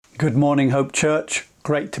Good morning, Hope Church.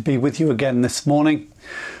 Great to be with you again this morning.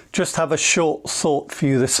 Just have a short thought for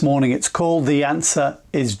you this morning. It's called The Answer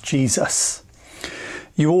is Jesus.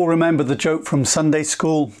 You all remember the joke from Sunday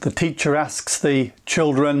school. The teacher asks the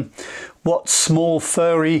children, "What's small,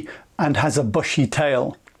 furry, and has a bushy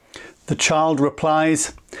tail?" The child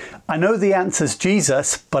replies, "I know the answer's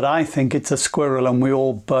Jesus, but I think it's a squirrel," and we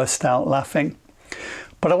all burst out laughing.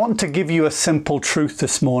 But I want to give you a simple truth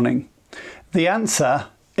this morning. The answer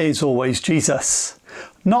is always Jesus.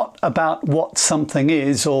 Not about what something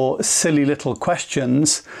is or silly little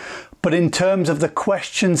questions, but in terms of the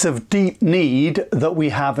questions of deep need that we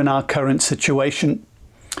have in our current situation.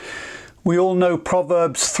 We all know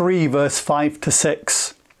Proverbs 3 verse 5 to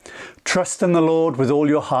 6. Trust in the Lord with all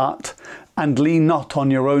your heart and lean not on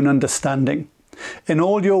your own understanding. In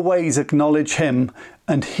all your ways acknowledge him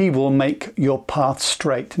and he will make your path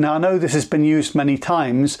straight. Now I know this has been used many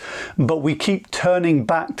times, but we keep turning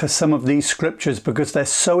back to some of these scriptures because they're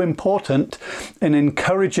so important in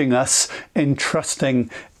encouraging us in trusting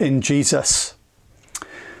in Jesus.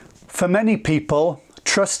 For many people,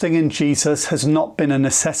 trusting in Jesus has not been a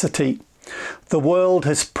necessity. The world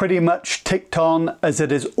has pretty much ticked on as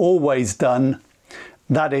it has always done.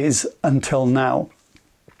 That is, until now.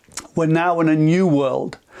 We're now in a new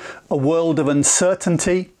world, a world of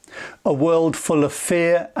uncertainty, a world full of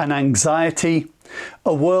fear and anxiety,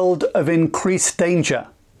 a world of increased danger.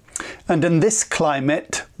 And in this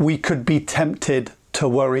climate, we could be tempted to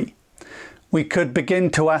worry. We could begin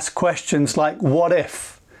to ask questions like, what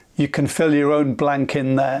if? You can fill your own blank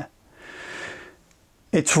in there.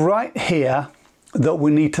 It's right here that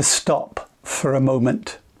we need to stop for a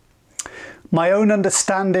moment. My own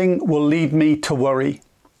understanding will lead me to worry.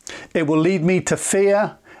 It will lead me to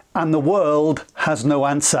fear, and the world has no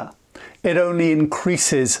answer. It only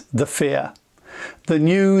increases the fear. The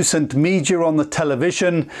news and media on the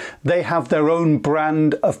television, they have their own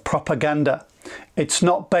brand of propaganda. It's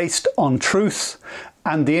not based on truth,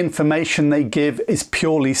 and the information they give is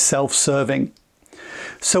purely self-serving.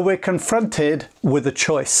 So we're confronted with a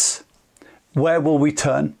choice. Where will we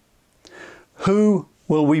turn? Who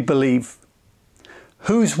will we believe?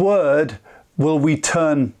 Whose word will we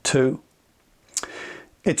turn to?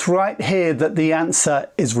 It's right here that the answer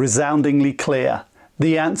is resoundingly clear.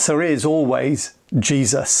 The answer is always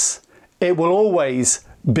Jesus. It will always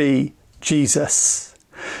be Jesus.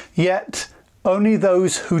 Yet only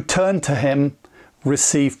those who turn to him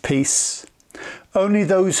receive peace. Only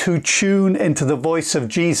those who tune into the voice of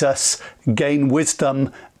Jesus gain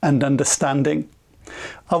wisdom and understanding.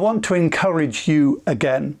 I want to encourage you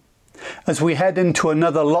again. As we head into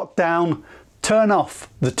another lockdown, turn off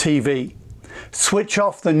the TV. Switch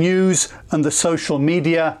off the news and the social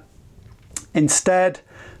media. Instead,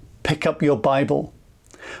 pick up your Bible.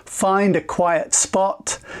 Find a quiet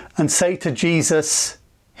spot and say to Jesus,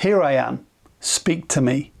 "Here I am, speak to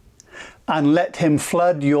me." And let him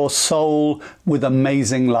flood your soul with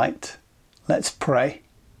amazing light. Let's pray.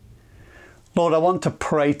 Lord, I want to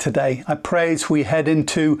pray today. I pray as we head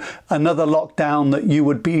into another lockdown that you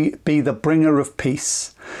would be the bringer of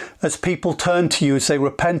peace. As people turn to you, as they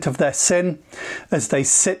repent of their sin, as they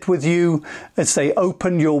sit with you, as they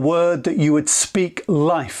open your word, that you would speak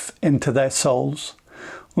life into their souls.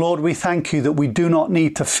 Lord, we thank you that we do not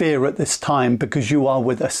need to fear at this time because you are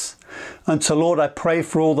with us. And so, Lord, I pray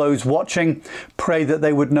for all those watching, pray that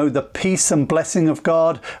they would know the peace and blessing of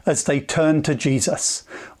God as they turn to Jesus.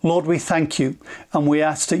 Lord, we thank you and we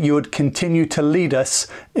ask that you would continue to lead us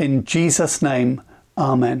in Jesus' name.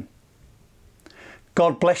 Amen.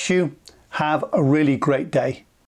 God bless you. Have a really great day.